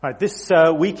Right, this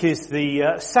week is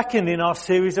the second in our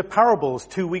series of parables.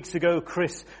 2 weeks ago,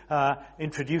 Chris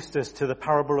introduced us to the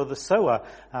parable of the sower.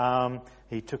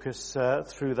 He took us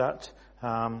through that,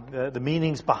 the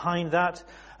meanings behind that,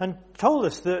 and told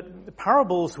us that the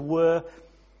parables were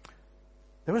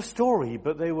a story,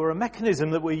 but they were a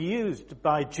mechanism that were used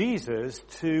by Jesus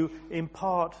to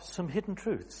impart some hidden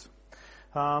truths.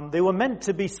 They were meant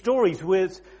to be stories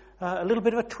with a little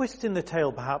bit of a twist in the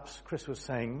tail, perhaps, Chris was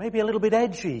saying. Maybe a little bit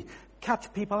edgy.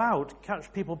 Catch people out.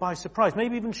 Catch people by surprise.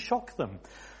 Maybe even shock them.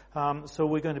 So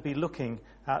we're going to be looking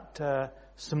at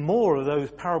some more of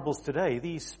those parables today.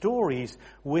 These stories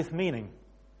with meaning.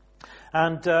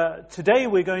 And today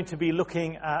we're going to be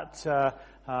looking at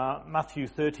Matthew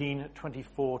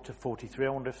 13:24 to 43. I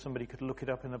wonder if somebody could look it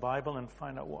up in the Bible and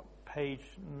find out what page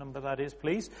number that is,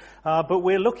 please. But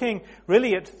we're looking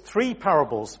really at three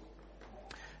parables.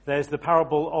 There's the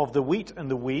parable of the wheat and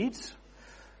the weeds.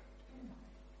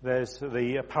 There's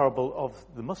the parable of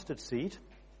the mustard seed.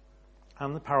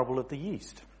 And the parable of the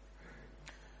yeast.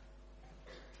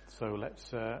 So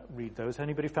let's read those.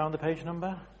 Anybody found the page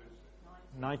number?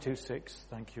 926.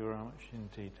 Thank you very much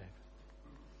indeed, Dave.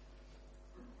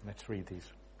 Let's read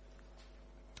these.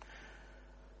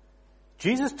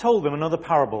 Jesus told them another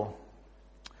parable.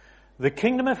 The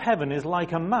kingdom of heaven is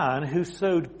like a man who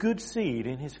sowed good seed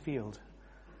in his field.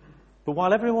 But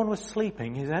while everyone was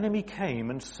sleeping, his enemy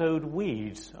came and sowed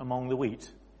weeds among the wheat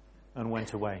and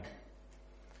went away.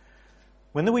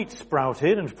 When the wheat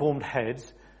sprouted and formed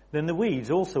heads, then the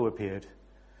weeds also appeared.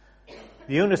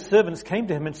 The owner's servants came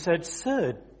to him and said,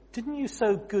 "Sir, didn't you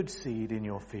sow good seed in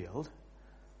your field?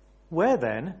 Where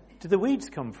then did the weeds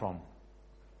come from?"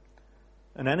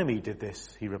 "An enemy did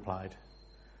this," he replied.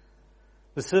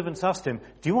 The servants asked him,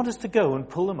 "Do you want us to go and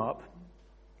pull them up?"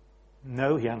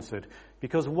 "No," he answered,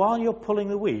 "because while you're pulling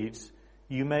the weeds,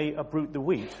 you may uproot the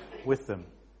wheat with them.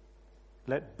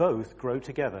 Let both grow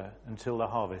together until the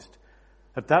harvest.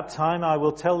 At that time I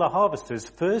will tell the harvesters,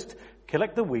 first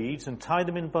collect the weeds and tie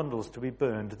them in bundles to be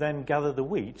burned, then gather the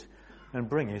wheat and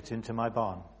bring it into my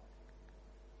barn."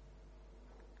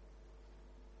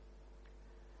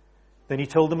 Then he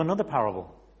told them another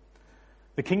parable.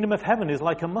 The kingdom of heaven is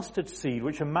like a mustard seed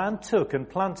which a man took and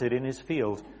planted in his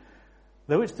field.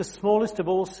 Though it's the smallest of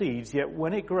all seeds, yet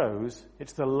when it grows,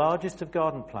 it's the largest of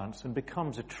garden plants and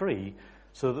becomes a tree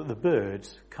so that the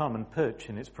birds come and perch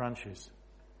in its branches.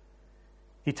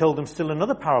 He told them still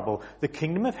another parable. The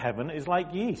kingdom of heaven is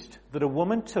like yeast that a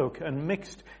woman took and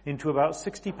mixed into about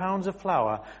 60 pounds of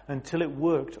flour until it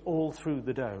worked all through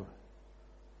the dough.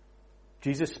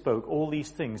 Jesus spoke all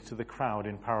these things to the crowd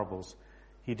in parables.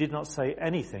 He did not say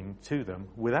anything to them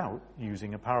without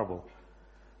using a parable.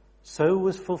 So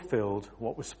was fulfilled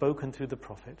what was spoken through the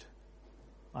prophet.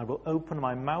 "I will open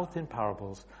my mouth in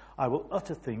parables. I will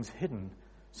utter things hidden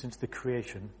since the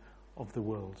creation of the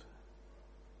world."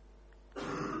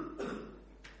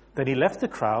 Then he left the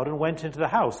crowd and went into the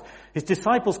house. His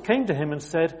disciples came to him and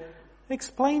said,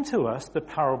 "Explain to us the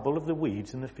parable of the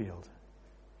weeds in the field."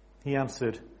 He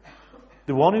answered,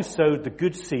 "The one who sowed the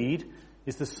good seed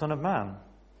is the Son of Man.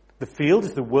 The field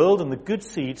is the world, and the good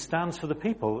seed stands for the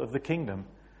people of the kingdom.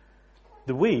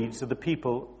 The weeds are the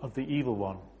people of the evil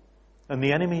one, and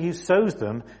the enemy who sows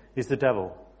them is the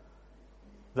devil.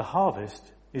 The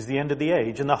harvest is the end of the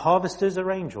age, and the harvesters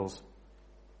are angels.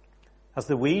 As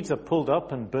the weeds are pulled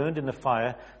up and burned in the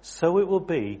fire, so it will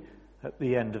be at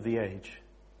the end of the age.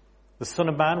 The Son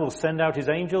of Man will send out his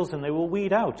angels, and they will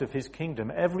weed out of his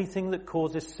kingdom everything that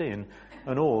causes sin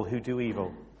and all who do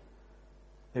evil.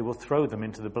 They will throw them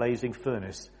into the blazing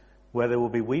furnace, where there will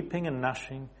be weeping and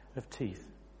gnashing of teeth.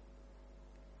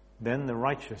 Then the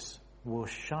righteous will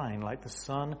shine like the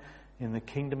sun in the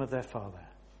kingdom of their Father.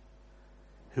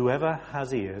 Whoever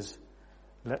has ears,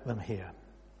 let them hear."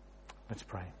 Let's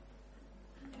pray.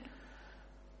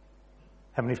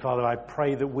 Heavenly Father, I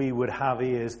pray that we would have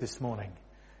ears this morning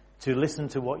to listen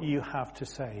to what you have to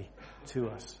say to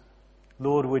us.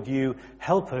 Lord, would you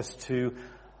help us to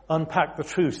unpack the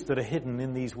truths that are hidden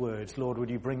in these words? Lord, would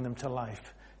you bring them to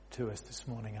life to us this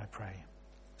morning, I pray.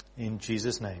 In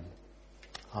Jesus' name.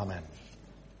 Amen.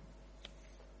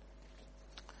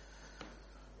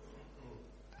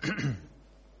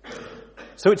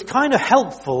 So it's kind of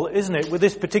helpful, isn't it, with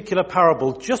this particular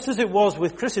parable, just as it was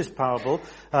with Chris's parable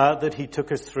that he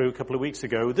took us through a couple of weeks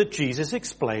ago, that Jesus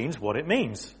explains what it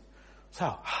means.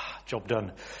 So, job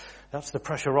done. That's the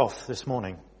pressure off this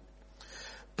morning.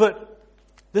 But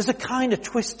there's a kind of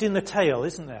twist in the tail,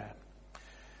 isn't there?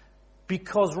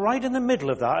 Because right in the middle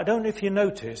of that, I don't know if you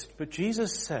noticed, but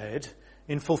Jesus said,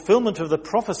 in fulfillment of the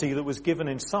prophecy that was given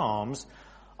in Psalms,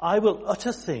 "I will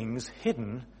utter things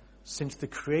hidden since the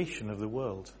creation of the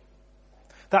world.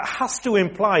 That has to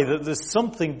imply that there's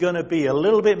something going to be a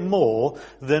little bit more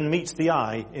than meets the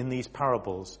eye in these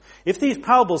parables. If these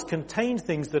parables contain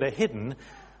things that are hidden,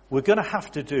 we're going to have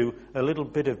to do a little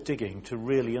bit of digging to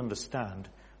really understand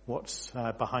what's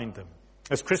behind them.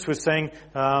 As Chris was saying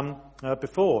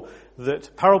before,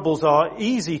 that parables are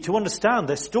easy to understand.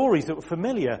 They're stories that were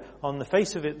familiar. On the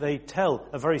face of it, they tell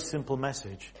a very simple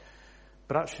message.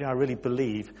 But actually, I really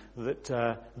believe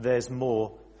that there's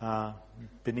more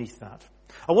beneath that.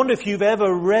 I wonder if you've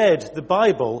ever read the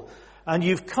Bible and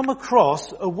you've come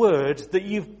across a word that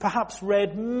you've perhaps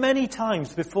read many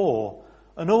times before,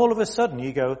 and all of a sudden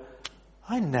you go,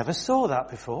 I never saw that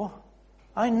before.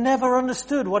 I never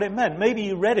understood what it meant. Maybe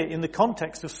you read it in the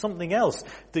context of something else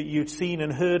that you'd seen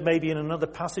and heard maybe in another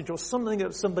passage, or something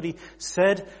that somebody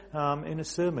said in a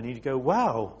sermon. You'd go,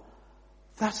 wow,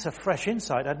 that's a fresh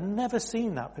insight. I'd never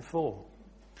seen that before.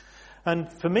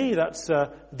 And for me, that's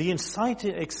the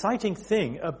exciting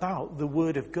thing about the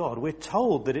Word of God. We're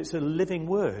told that it's a living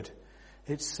Word.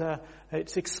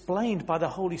 It's explained by the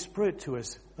Holy Spirit to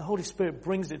us. The Holy Spirit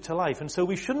brings it to life. And so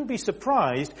we shouldn't be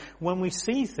surprised when we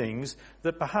see things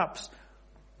that perhaps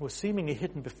were seemingly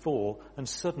hidden before and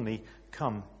suddenly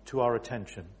come to our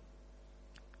attention.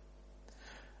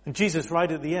 And Jesus,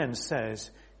 right at the end,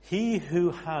 says, he who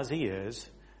has ears,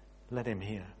 let him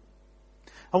hear.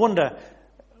 I wonder,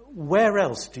 where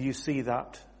else do you see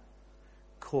that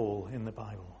call in the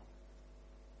Bible?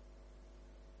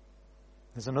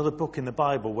 There's another book in the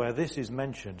Bible where this is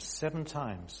mentioned 7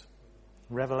 times.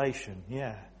 Revelation,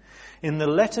 yeah. In the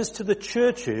letters to the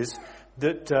churches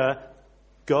that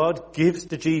God gives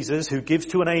to Jesus, who gives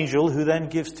to an angel, who then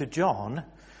gives to John,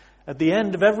 at the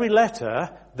end of every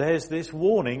letter, there's this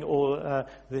warning or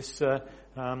this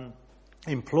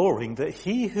imploring that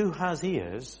he who has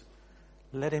ears,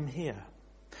 let him hear.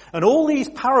 And all these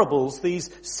parables, these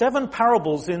 7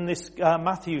 parables in this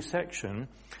Matthew section,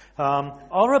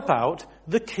 are about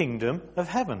the kingdom of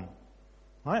heaven.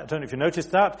 Right? I don't know if you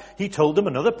noticed that. He told them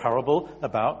another parable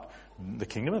about the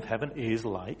kingdom of heaven is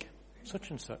like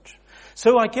such and such.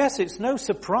 So I guess it's no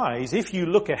surprise if you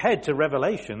look ahead to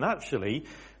Revelation, actually,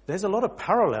 there's a lot of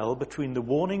parallel between the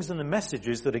warnings and the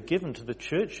messages that are given to the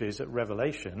churches at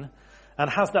Revelation, and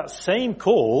has that same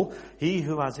call, he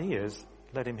who has ears,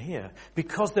 let him hear.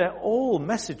 Because they're all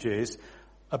messages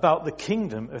about the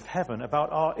kingdom of heaven,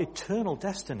 about our eternal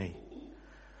destiny,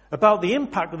 about the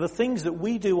impact of the things that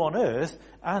we do on earth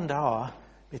and our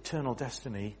eternal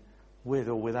destiny with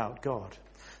or without God.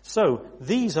 So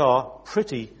these are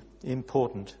pretty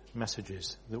important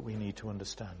messages that we need to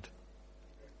understand.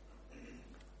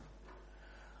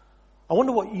 I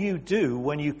wonder what you do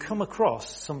when you come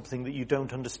across something that you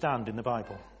don't understand in the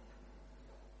Bible.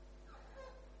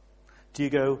 Do you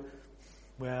go,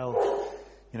 well,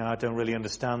 I don't really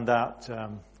understand that.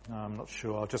 I'm not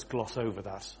sure. I'll just gloss over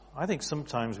that. I think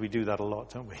sometimes we do that a lot,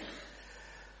 don't we?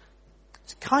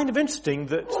 It's kind of interesting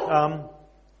that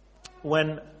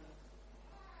when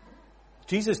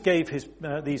Jesus gave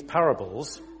these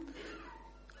parables,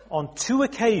 on 2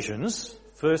 occasions,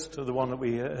 first the one that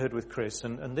we heard with Chris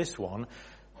and this one,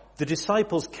 the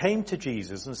disciples came to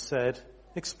Jesus and said,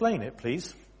 explain it,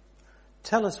 please.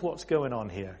 Tell us what's going on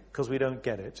here, because we don't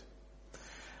get it.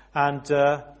 And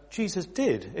Jesus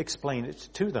did explain it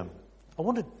to them. I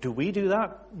wonder, do we do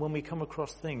that when we come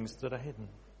across things that are hidden?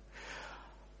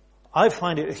 I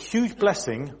find it a huge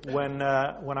blessing when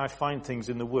I find things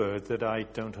in the Word that I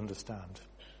don't understand,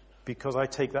 because I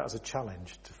take that as a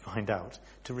challenge to find out,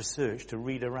 to research, to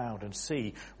read around and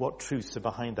see what truths are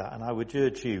behind that. And I would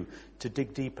urge you to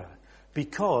dig deeper,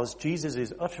 because Jesus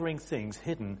is uttering things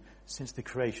hidden since the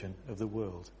creation of the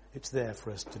world. It's there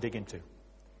for us to dig into.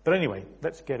 But anyway,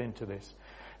 let's get into this.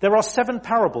 There are 7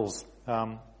 parables.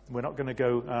 We're not going to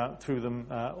go through them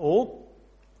all.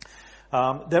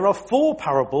 There are 4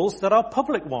 parables that are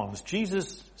public ones.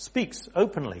 Jesus speaks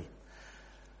openly.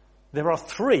 There are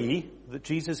 3 that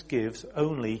Jesus gives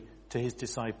only to his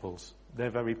disciples. They're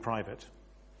very private.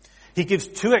 He gives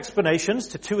 2 explanations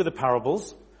to 2 of the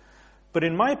parables. But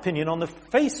in my opinion, on the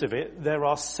face of it, there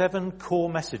are 7 core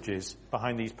messages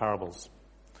behind these parables.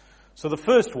 So the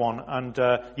first one, and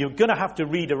you're going to have to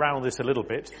read around this a little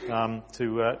bit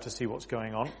to see what's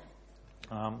going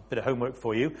on. Bit of homework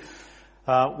for you.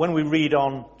 When we read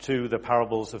on to the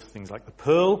parables of things like the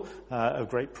pearl of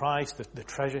great price, the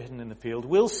treasure hidden in the field,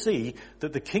 we'll see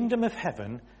that the kingdom of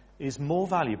heaven is more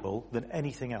valuable than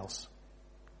anything else.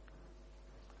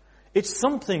 It's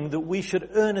something that we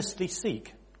should earnestly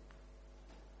seek.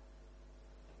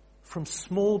 From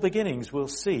small beginnings, we'll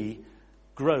see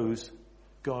grows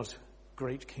God's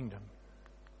great kingdom.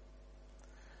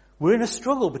 We're in a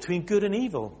struggle between good and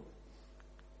evil.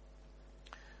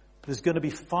 There's going to be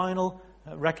final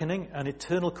reckoning and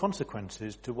eternal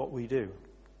consequences to what we do.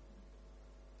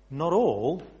 Not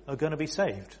all are going to be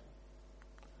saved.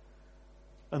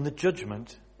 And the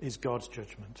judgment is God's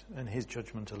judgment and his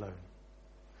judgment alone.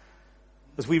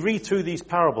 As we read through these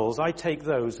parables, I take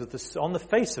those as on the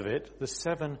face of it, the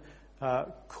 7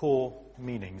 core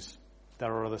meanings.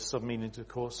 There are other sub-meanings, of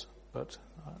course, but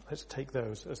let's take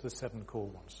those as the 7 core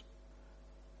ones.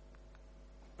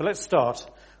 But let's start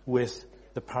with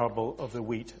the parable of the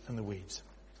wheat and the weeds.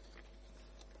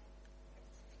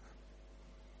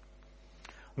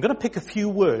 I'm going to pick a few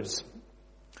words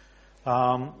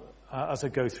as I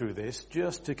go through this,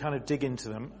 just to kind of dig into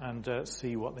them and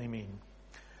see what they mean.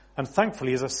 And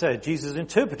thankfully, as I said, Jesus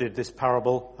interpreted this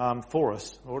parable for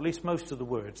us, or at least most of the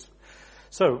words.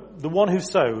 So, the one who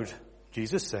sowed,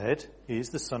 Jesus said, is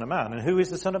the Son of Man. And who is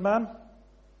the Son of Man?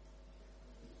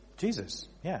 Jesus.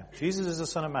 Yeah, Jesus is the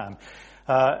Son of Man.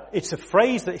 It's a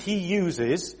phrase that he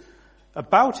uses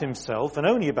about himself, and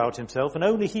only about himself, and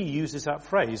only he uses that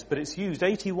phrase, but it's used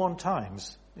 81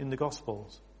 times in the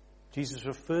Gospels. Jesus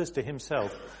refers to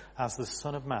himself as the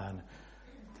Son of Man.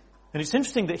 And it's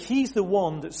interesting that he's the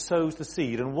one that sows the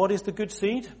seed. And what is the good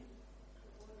seed?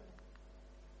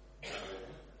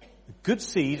 The good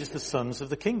seed is the sons of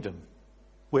the kingdom,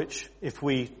 which, if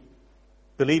we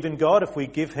believe in God, if we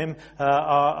give him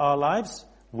our lives,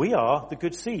 we are the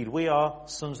good seed. We are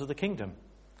sons of the kingdom.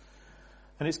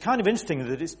 And it's kind of interesting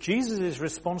that it's Jesus'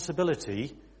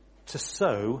 responsibility to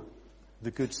sow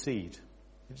the good seed.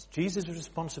 It's Jesus'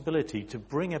 responsibility to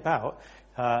bring about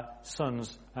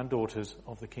sons and daughters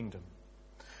of the kingdom.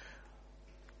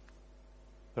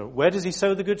 So where does he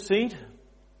sow the good seed?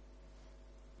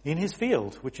 In his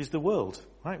field, which is the world.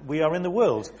 Right? We are in the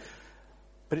world.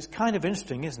 But it's kind of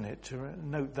interesting, isn't it, to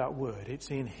note that word. It's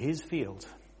in his field.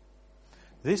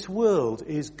 This world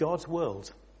is God's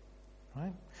world.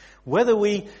 Right? Whether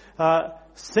we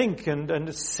think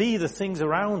and see the things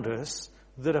around us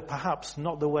that are perhaps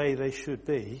not the way they should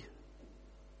be,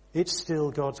 it's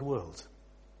still God's world.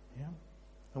 Yeah?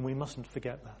 And we mustn't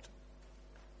forget that.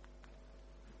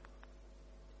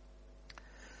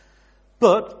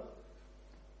 But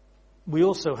we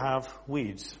also have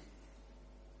weeds.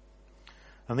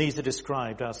 And these are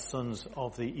described as sons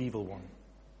of the evil one.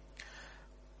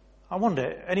 I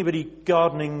wonder, anybody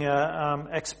gardening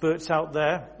experts out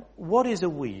there, what is a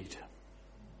weed?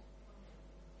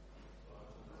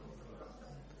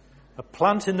 A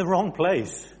plant in the wrong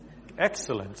place.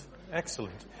 Excellent,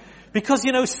 excellent. Because,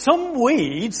 some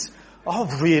weeds are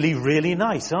really, really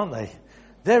nice, aren't they?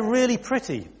 They're really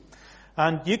pretty.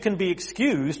 And you can be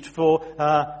excused for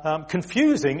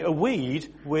confusing a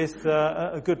weed with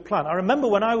a good plant. I remember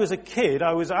when I was a kid,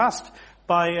 I was asked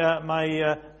by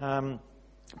my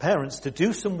parents to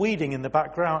do some weeding in the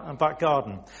back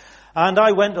garden. And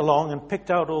I went along and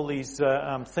picked out all these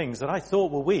things that I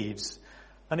thought were weeds.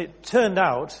 And it turned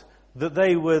out that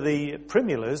they were the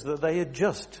primulas that they had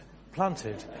just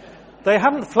planted. They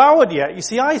hadn't flowered yet. You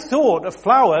see, I thought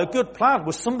a good plant,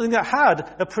 was something that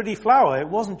had a pretty flower. It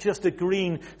wasn't just a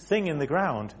green thing in the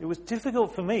ground. It was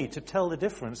difficult for me to tell the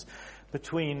difference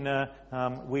between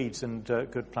weeds and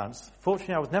good plants.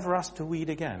 Fortunately, I was never asked to weed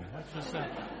again, which was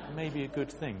maybe a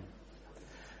good thing.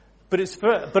 But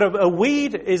a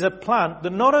weed is a plant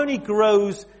that not only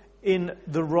grows in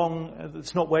the wrong,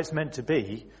 it's not where it's meant to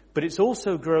be, but it's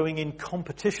also growing in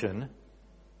competition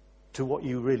to what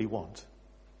you really want.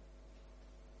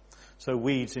 So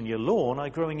weeds in your lawn are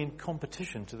growing in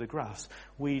competition to the grass.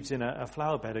 Weeds in a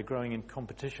flower bed are growing in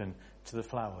competition to the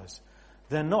flowers.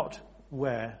 They're not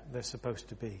where they're supposed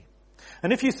to be.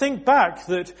 And if you think back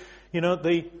that,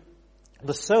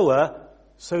 the sower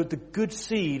sowed the good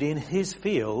seed in his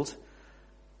field,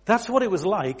 that's what it was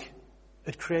like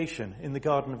at creation in the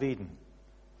Garden of Eden.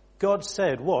 God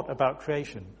said what about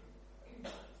creation?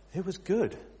 It was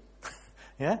good.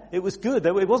 Yeah, it was good.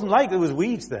 It wasn't like there was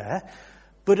weeds there.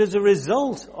 But as a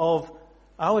result of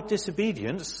our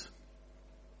disobedience,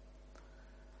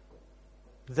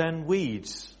 then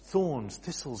weeds, thorns,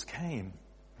 thistles came.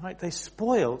 Right? They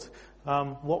spoiled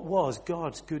what was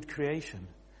God's good creation.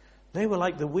 They were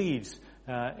like the weeds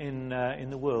in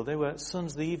the world. They were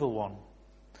sons of the evil one.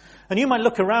 And you might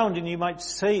look around and you might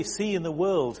see in the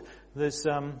world, there's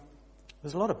a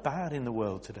lot of bad in the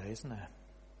world today, isn't there?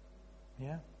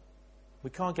 Yeah? We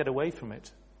can't get away from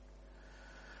it.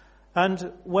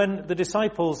 And when the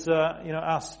disciples,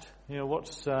 asked,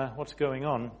 what's going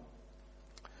on?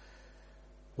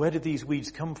 Where did these weeds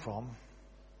come from?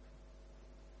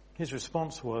 His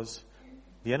response was,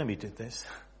 the enemy did this.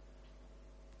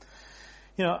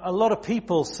 A lot of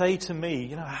people say to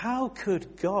me, how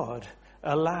could God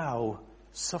allow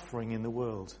suffering in the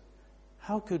world?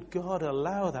 How could God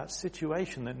allow that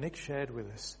situation that Nick shared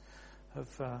with us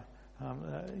of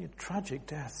tragic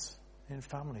deaths in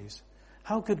families?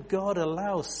 How could God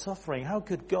allow suffering? How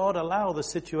could God allow the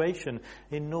situation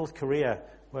in North Korea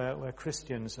where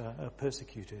Christians are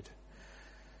persecuted?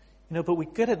 But we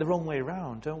get it the wrong way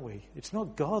around, don't we? It's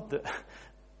not God that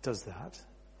does that.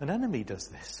 An enemy does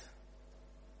this.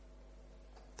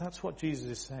 That's what Jesus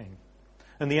is saying.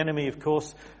 And the enemy, of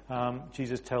course,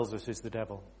 Jesus tells us, is the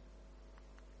devil.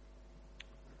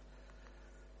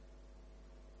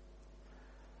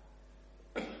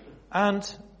 And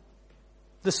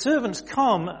the servants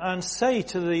come and say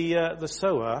to the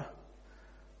sower,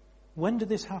 when did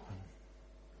this happen?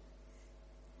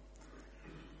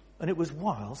 And it was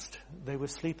whilst they were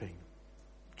sleeping.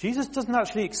 Jesus doesn't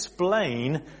actually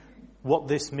explain what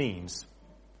this means.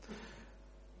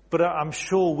 But I'm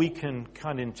sure we can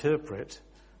kind of interpret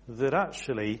that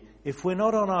actually, if we're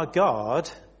not on our guard,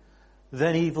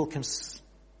 then evil can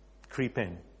creep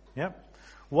in. Yeah?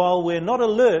 While we're not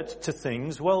alert to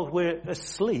things, while we're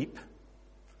asleep,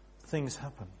 things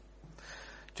happen.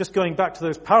 Just going back to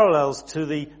those parallels to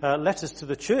the letters to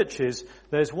the churches,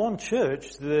 there's one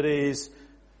church that is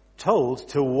told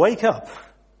to wake up.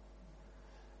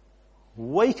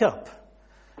 Wake up,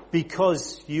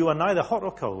 because you are neither hot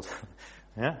or cold.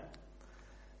 Yeah.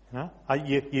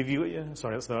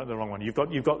 Sorry, that's the wrong one.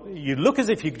 You look as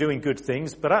if you're doing good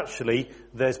things, but actually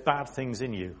there's bad things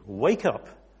in you. Wake up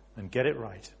and get it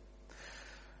right.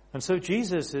 And so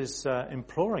Jesus is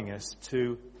imploring us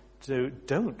to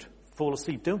don't fall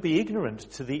asleep. Don't be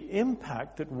ignorant to the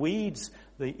impact that weeds,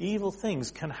 the evil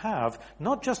things, can have,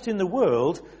 not just in the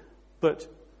world, but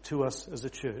to us as a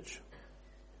church.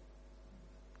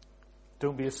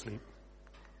 Don't be asleep.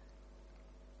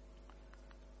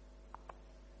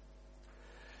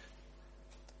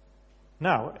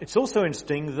 Now, it's also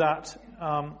interesting that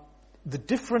the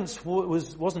difference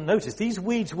wasn't noticed. These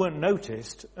weeds weren't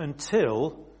noticed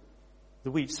until the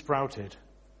wheat sprouted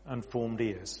and formed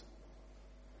ears.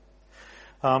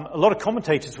 A lot of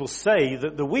commentators will say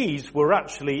that the weeds were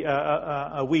actually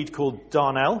a weed called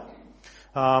darnel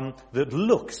that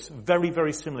looks very,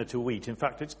 very similar to wheat. In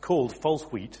fact, it's called false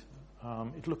wheat.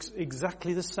 It looks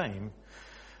exactly the same.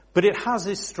 But it has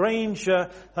this strange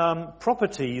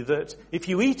property that if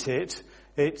you eat it,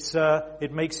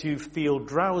 it makes you feel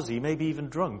drowsy, maybe even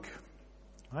drunk,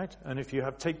 right? And if you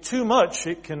take too much,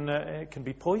 it can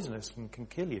be poisonous and can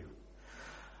kill you.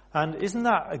 And isn't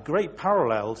that a great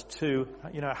parallel to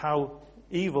how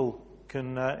evil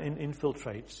can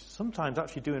infiltrate? Sometimes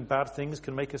actually doing bad things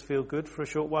can make us feel good for a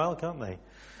short while, can't they?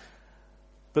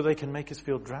 But they can make us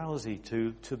feel drowsy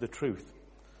to the truth.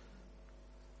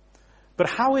 But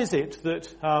how is it that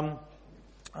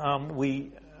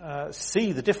we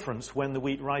see the difference when the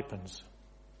wheat ripens?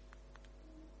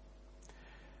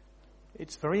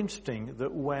 It's very interesting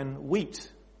that when wheat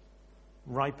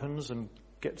ripens and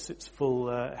gets its full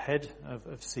head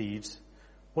of seeds,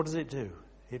 what does it do?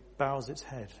 It bows its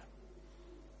head.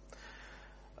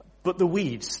 But the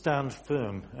weeds stand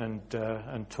firm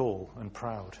and tall and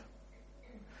proud.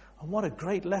 And what a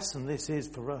great lesson this is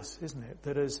for us, isn't it?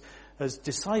 That as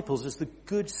disciples, as the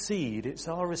good seed, it's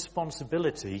our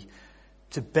responsibility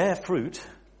to bear fruit,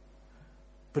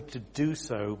 but to do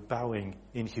so bowing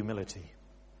in humility.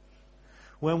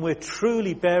 When we're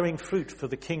truly bearing fruit for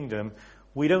the kingdom,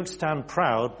 we don't stand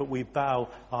proud, but we bow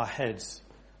our heads,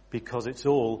 because it's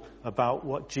all about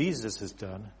what Jesus has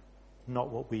done,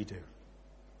 not what we do.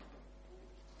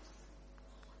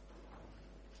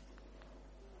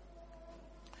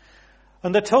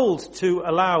 And they're told to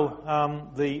allow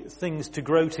the things to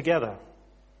grow together.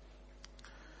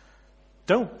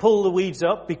 Don't pull the weeds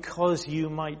up, because you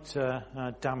might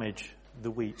damage the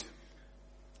wheat.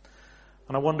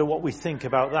 And I wonder what we think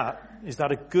about that. Is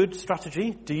that a good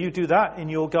strategy? Do you do that in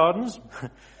your gardens?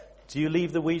 Do you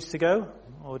leave the weeds to go,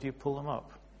 or do you pull them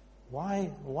up?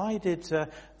 Why did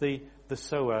the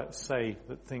sower say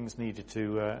that things needed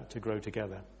to grow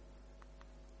together?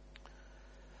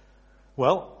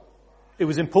 Well, it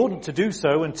was important to do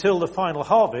so until the final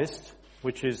harvest,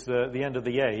 which is the end of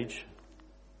the age,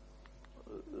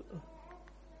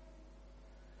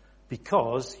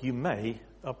 because you may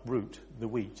uproot the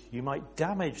wheat. You might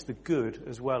damage the good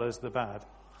as well as the bad.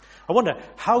 I wonder,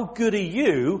 how good are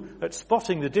you at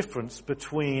spotting the difference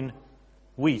between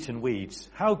wheat and weeds?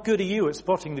 How good are you at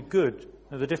spotting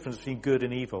the difference between good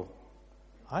and evil?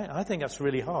 I think that's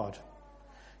really hard.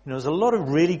 There's a lot of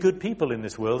really good people in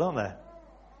this world, aren't there?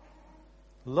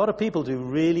 A lot of people do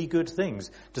really good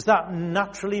things. Does that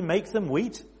naturally make them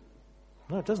wheat?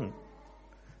 No, it doesn't.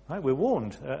 Right? We're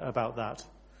warned about that.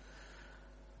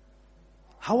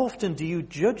 How often do you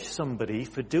judge somebody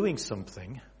for doing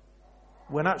something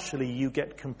when actually you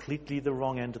get completely the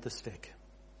wrong end of the stick?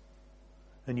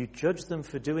 And you judge them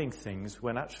for doing things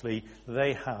when actually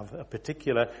they have a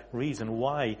particular reason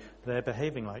why they're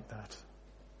behaving like that.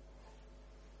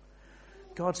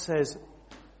 God says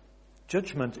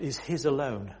judgment is his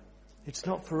alone. It's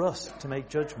not for us to make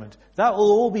judgment. That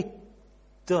will all be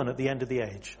done at the end of the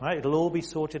age, right? It'll all be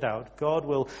sorted out. God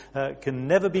can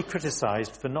never be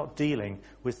criticized for not dealing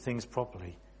with things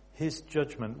properly. His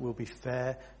judgment will be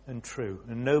fair and true,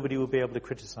 and nobody will be able to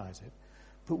criticize it.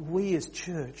 But we as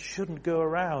church shouldn't go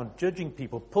around judging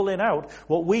people, pulling out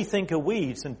what we think are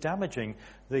weeds and damaging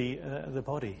the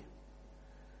body.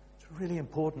 It's really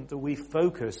important that we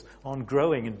focus on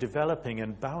growing and developing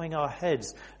and bowing our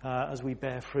heads as we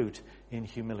bear fruit in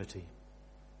humility.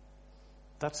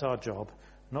 That's our job,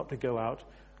 not to go out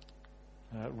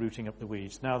rooting up the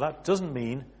weeds. Now, that doesn't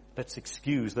mean let's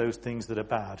excuse those things that are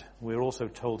bad. We're also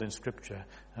told in Scripture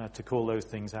to call those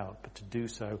things out, but to do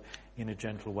so in a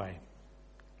gentle way.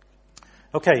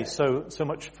 Okay, so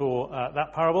much for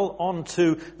that parable. On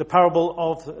to the parable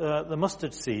of the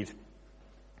mustard seed.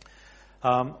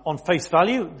 On face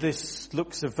value, this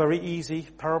looks a very easy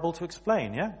parable to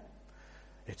explain, yeah?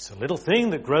 It's a little thing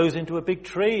that grows into a big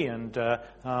tree, and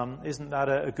isn't that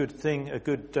a good thing, a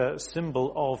good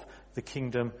symbol of the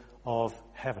kingdom of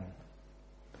heaven?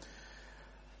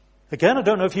 Again, I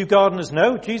don't know if you gardeners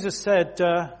know, Jesus said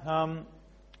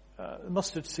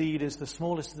mustard seed is the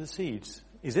smallest of the seeds.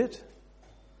 Is it?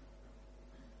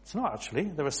 It's not actually.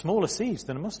 There are smaller seeds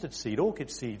than a mustard seed.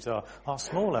 Orchid seeds are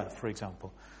smaller, for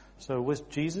example. So was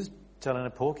Jesus telling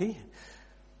a porky?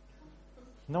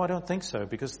 No, I don't think so,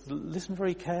 because listen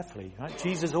very carefully. Right?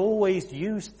 Jesus always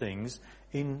used things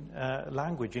in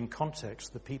language, in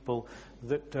context, the people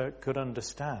that could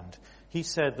understand. He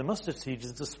said the mustard seed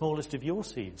is the smallest of your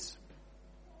seeds.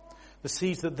 The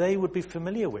seeds that they would be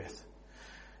familiar with.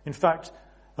 In fact,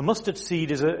 a mustard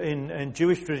seed is, in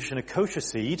Jewish tradition, a kosher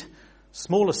seed.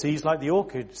 Smaller seeds, like the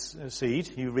orchid seed,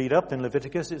 you read up in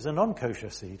Leviticus, is a non-kosher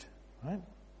seed. Right?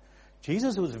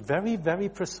 Jesus was very, very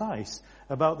precise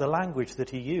about the language that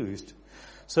he used.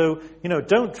 So,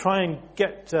 don't try and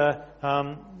get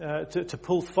to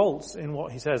pull faults in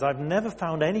what he says. I've never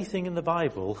found anything in the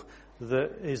Bible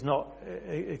that is not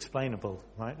explainable,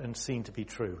 right, and seen to be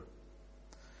true.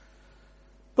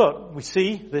 But we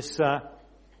see this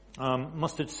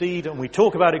mustard seed, and we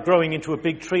talk about it growing into a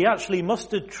big tree. Actually,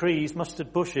 mustard trees,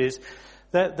 mustard bushes,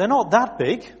 they're not that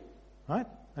big, right?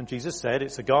 And Jesus said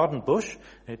it's a garden bush.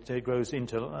 It grows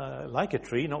into like a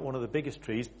tree, not one of the biggest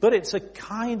trees, but it's a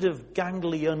kind of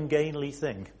gangly, ungainly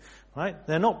thing, right?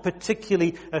 They're not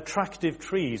particularly attractive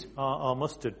trees, are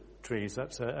mustard trees.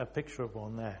 That's a picture of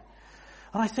one there.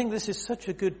 And I think this is such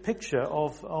a good picture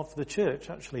of the church,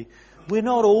 actually. We're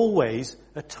not always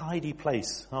a tidy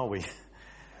place, are we?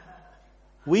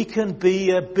 We can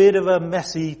be a bit of a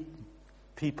messy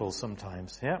people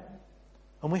sometimes, yeah?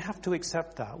 And we have to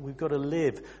accept that. We've got to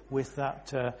live with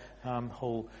that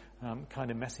whole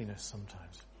kind of messiness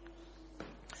sometimes.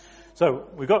 So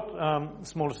we've got the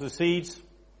smallest of the seeds.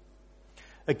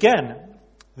 Again,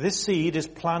 this seed is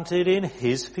planted in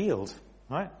his field,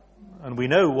 right? And we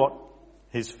know what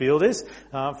his field is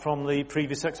from the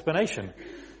previous explanation.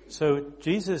 So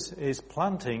Jesus is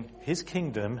planting his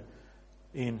kingdom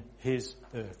in his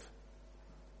earth.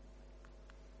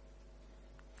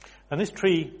 And this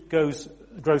tree grows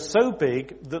so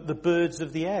big that the birds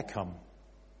of the air come.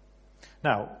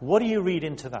 Now, what do you read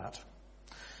into that?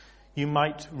 You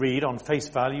might read on face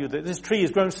value that this tree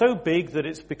has grown so big that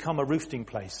it's become a roosting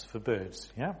place for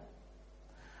birds, yeah?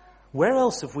 Where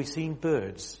else have we seen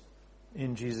birds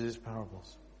in Jesus'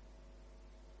 parables?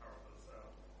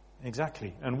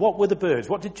 Exactly. And what were the birds?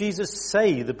 What did Jesus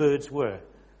say the birds were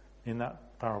in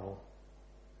that parable?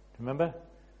 Remember?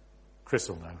 Chris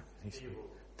will know.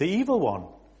 The evil one.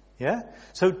 Yeah?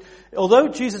 So, although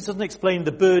Jesus doesn't explain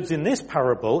the birds in this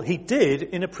parable, he did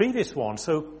in a previous one.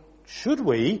 So, should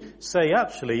we say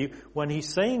actually, when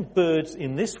he's saying birds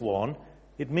in this one,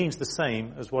 it means the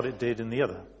same as what it did in the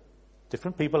other?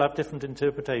 Different people have different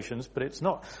interpretations, but it's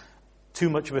not too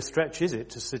much of a stretch, is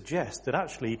it, to suggest that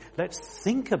actually let's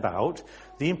think about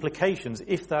the implications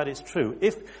if that is true.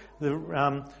 If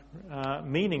the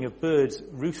meaning of birds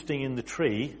roosting in the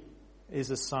tree is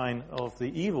a sign of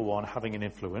the evil one having an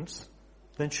influence,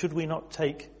 then should we not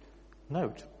take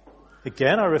note?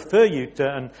 Again, I refer you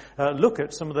to and look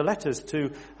at some of the letters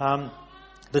to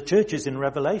the churches in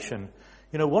Revelation.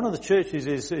 One of the churches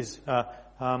is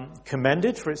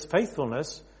commended for its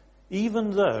faithfulness,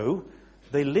 even though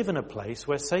they live in a place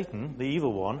where Satan, the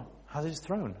evil one, has his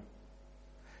throne.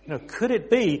 Could it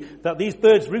be that these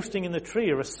birds roosting in the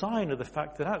tree are a sign of the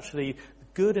fact that actually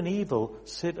good and evil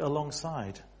sit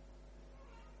alongside?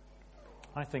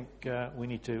 I think we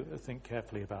need to think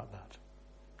carefully about that.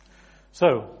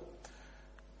 So,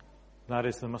 that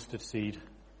is the mustard seed.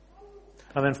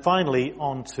 And then finally,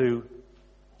 on to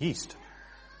yeast.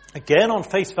 Again, on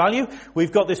face value,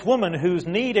 we've got this woman who's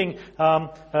kneading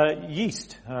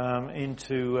yeast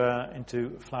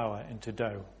into flour, into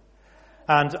dough.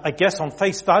 And I guess on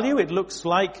face value, it looks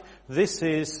like this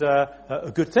is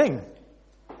a good thing.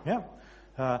 Yeah.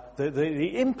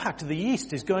 The impact of the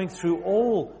yeast is going through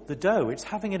all the dough. It's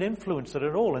having an influence on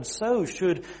it all. And so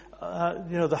should,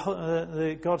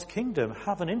 God's kingdom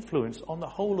have an influence on the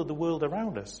whole of the world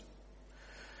around us.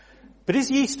 But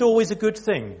is yeast always a good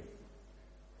thing?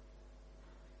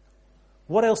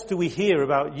 What else do we hear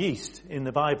about yeast in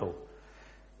the Bible?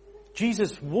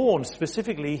 Jesus warns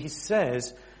specifically, he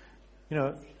says,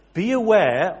 be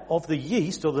aware of the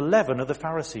yeast or the leaven of the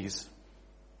Pharisees.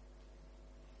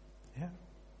 Yeah.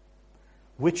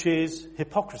 Which is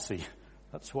hypocrisy.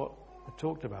 That's what we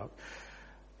talked about.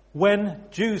 When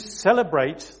Jews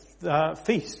celebrate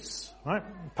feasts, right?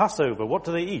 Passover, what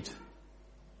do they eat?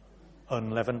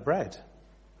 Unleavened bread.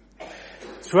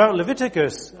 Throughout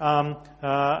Leviticus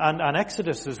and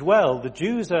Exodus as well, the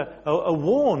Jews are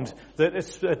warned that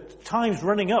at times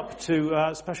running up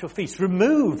to special feasts,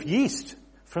 remove yeast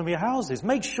from your houses.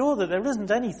 Make sure that there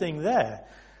isn't anything there.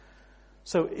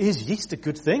 So is yeast a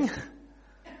good thing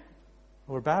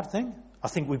or a bad thing? I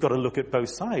think we've got to look at both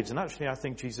sides. And actually, I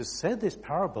think Jesus said this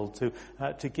parable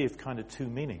to give kind of two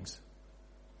meanings.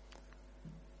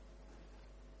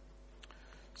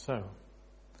 So,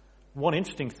 one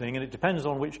interesting thing, and it depends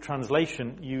on which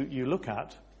translation you look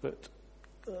at, but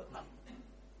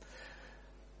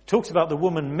talks about the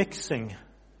woman mixing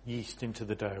yeast into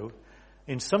the dough.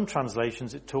 In some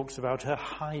translations, it talks about her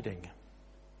hiding.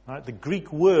 Right? The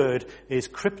Greek word is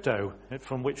crypto,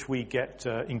 from which we get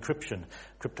encryption,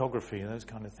 cryptography, and those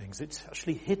kind of things. It's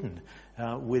actually hidden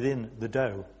within the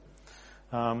dough,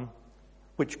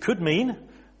 which could mean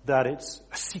that it's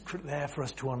a secret lair for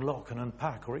us to unlock and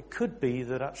unpack, or it could be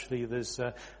that actually there's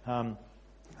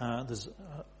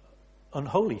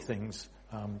unholy things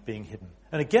being hidden.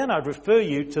 And again, I'd refer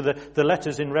you to the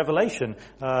letters in Revelation.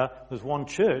 There's one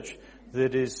church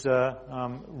that is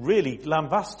really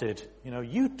lambasted.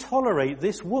 You tolerate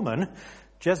this woman,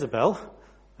 Jezebel,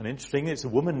 and interesting, it's a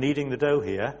woman kneading the dough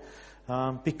here,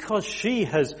 because she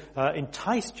has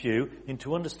enticed you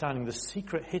into understanding the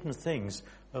secret hidden things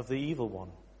of the evil one.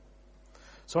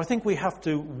 So I think we have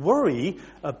to worry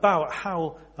about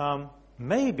how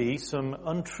maybe some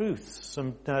untruths,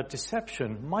 some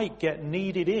deception might get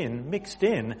mixed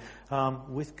in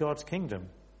with God's kingdom.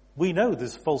 We know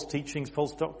there's false teachings,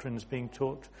 false doctrines being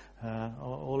taught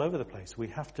all over the place. We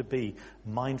have to be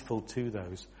mindful to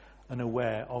those and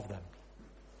aware of them.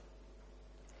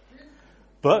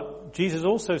 But Jesus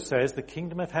also says the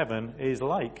kingdom of heaven is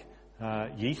like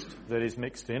yeast that is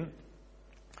mixed in.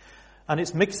 And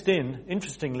it's mixed in,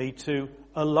 interestingly, to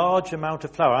a large amount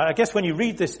of flour. I guess when you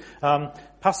read this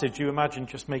passage, you imagine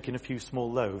just making a few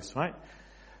small loaves, right?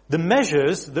 The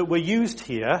measures that were used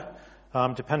here,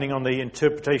 depending on the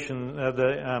interpretation,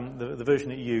 the version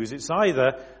that you use, it's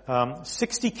either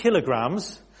 60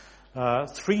 kilograms, 3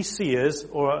 seahs,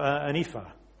 or an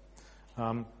ephah,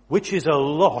 which is a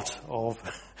lot of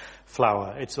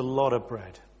flour. It's a lot of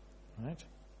bread, right?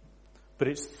 But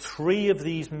it's 3 of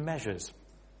these measures.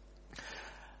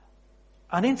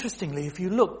 And interestingly, if you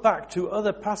look back to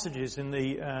other passages in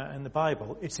the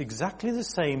Bible, it's exactly the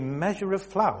same measure of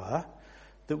flour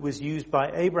that was used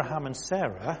by Abraham and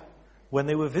Sarah when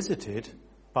they were visited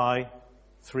by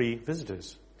 3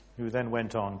 visitors, who then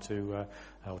went on to,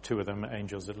 or 2 of them,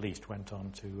 angels at least, went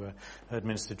on to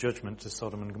administer judgment to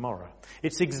Sodom and Gomorrah.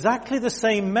 It's exactly the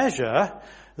same measure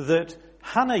that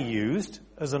Hannah used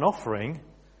as an offering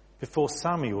before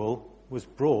Samuel was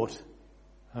brought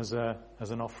as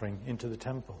an offering into the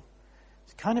temple.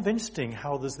 It's kind of interesting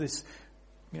how there's this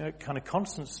kind of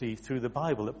constancy through the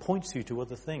Bible that points you to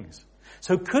other things.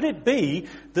 So could it be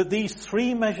that these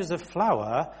 3 measures of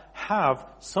flour have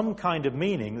some kind of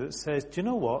meaning that says, do you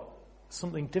know what?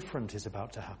 Something different is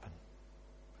about to happen.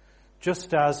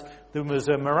 Just as there was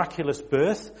a miraculous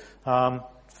birth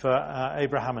for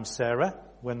Abraham and Sarah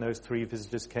when those 3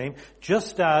 visitors came,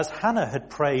 just as Hannah had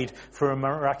prayed for a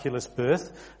miraculous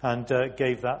birth and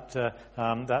gave that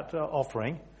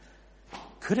offering,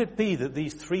 could it be that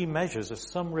these 3 measures are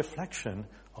some reflection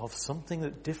of something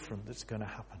different that's going to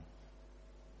happen?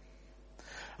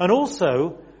 And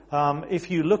also, if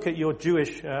you look at your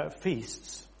Jewish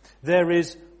feasts, there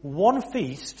is one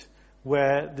feast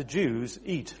where the Jews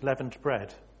eat leavened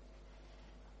bread.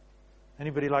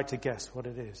 Anybody like to guess what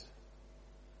it is?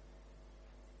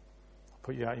 I'll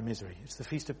put you out of your misery. It's the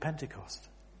Feast of Pentecost.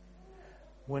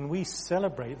 When we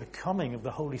celebrate the coming of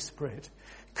the Holy Spirit,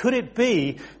 could it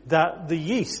be that the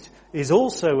yeast is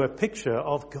also a picture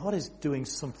of God is doing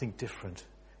something different?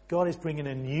 God is bringing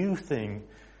a new thing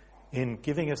in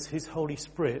giving us his Holy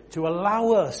Spirit to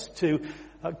allow us to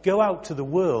go out to the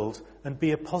world and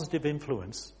be a positive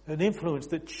influence, an influence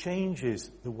that changes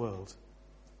the world.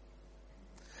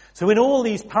 So in all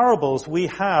these parables, we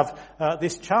have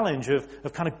this challenge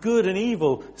of kind of good and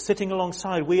evil sitting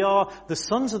alongside. We are the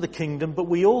sons of the kingdom, but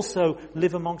we also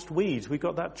live amongst weeds. We've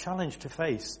got that challenge to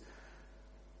face.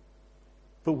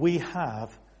 But we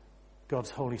have God's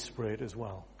Holy Spirit as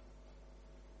well.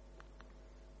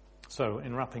 So,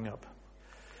 in wrapping up,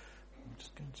 I'm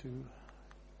just going to...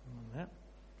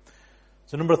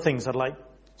 There's a number of things I'd like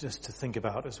just to think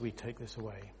about as we take this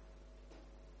away.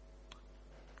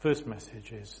 First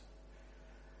message is,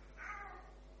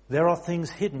 there are things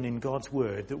hidden in God's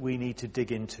Word that we need to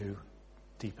dig into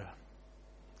deeper.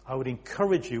 I would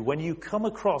encourage you, when you come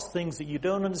across things that you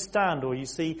don't understand or you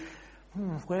see,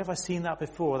 where have I seen that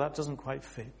before? That doesn't quite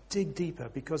fit. Dig deeper,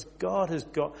 because God has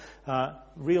got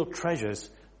real treasures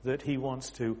that he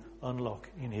wants to unlock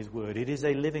in his Word. It is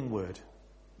a living Word.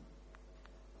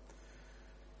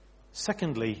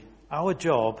 Secondly, our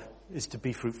job is to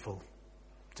be fruitful,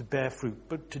 to bear fruit,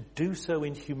 but to do so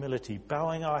in humility,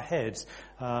 bowing our heads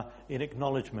in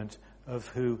acknowledgement of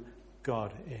who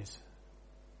God is.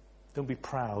 Don't be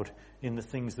proud in the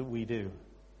things that we do.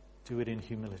 Do it in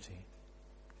humility.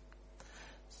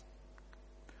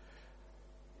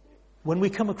 When we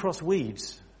come across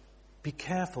weeds, be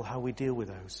careful how we deal with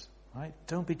those. Right?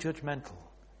 Don't be judgmental.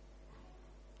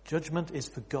 Judgment is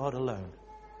for God alone.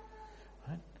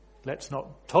 Right? Let's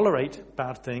not tolerate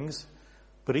bad things,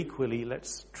 but equally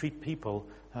let's treat people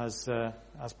as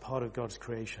part of God's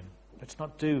creation. Let's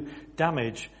not do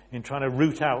damage in trying to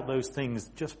root out those things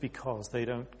just because they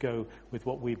don't go with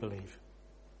what we believe.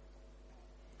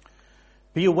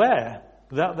 Be aware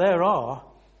that there are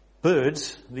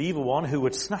birds, the evil one, who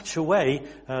would snatch away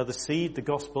the seed, the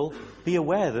gospel. Be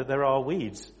aware that there are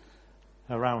weeds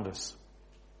around us.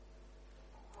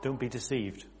 Don't be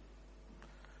deceived.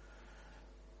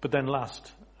 But then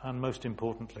last, and most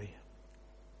importantly,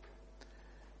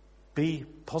 be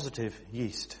positive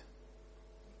yeast.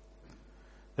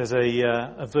 There's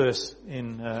a verse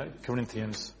in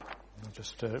Corinthians. I'll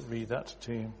just read that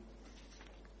to you.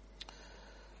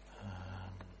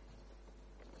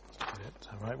 It's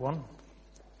the right one.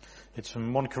 It's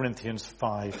from 1 Corinthians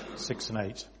 5, 6 and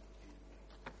 8.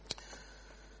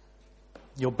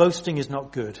 Your boasting is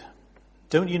not good.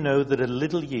 Don't you know that a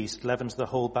little yeast leavens the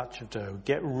whole batch of dough?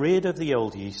 Get rid of the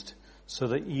old yeast so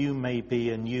that you may be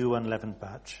a new unleavened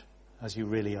batch, as you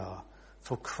really are.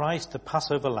 For Christ, the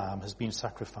Passover lamb, has been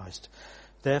sacrificed.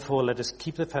 Therefore, let us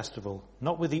keep the festival,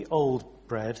 not with the old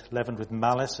bread leavened with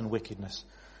malice and wickedness,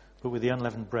 but with the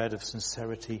unleavened bread of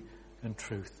sincerity and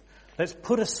truth. Let's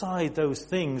put aside those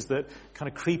things that kind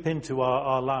of creep into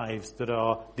our lives that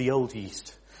are the old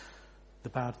yeast, the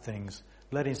bad things.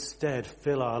 Let instead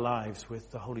fill our lives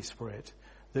with the Holy Spirit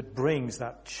that brings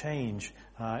that change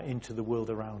into the world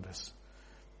around us.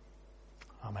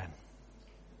 Amen.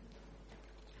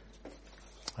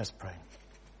 Let's pray.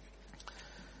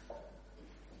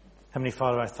 Heavenly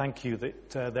Father, I thank you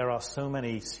that there are so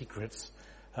many secrets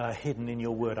hidden in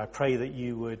your word. I pray that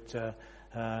you would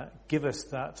give us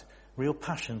that real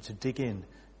passion to dig in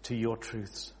to your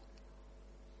truths.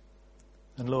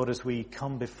 And Lord, as we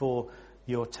come before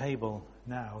your table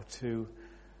now to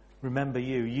remember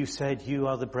you, you said you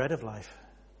are the bread of life.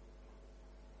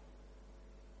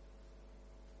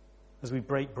 As we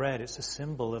break bread, it's a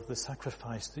symbol of the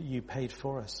sacrifice that you paid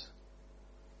for us.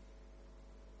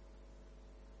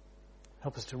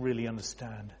 Help us to really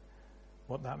understand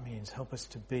what that means. Help us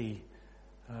to be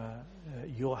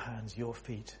your hands, your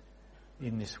feet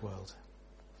in this world.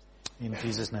 In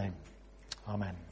Jesus' name, amen.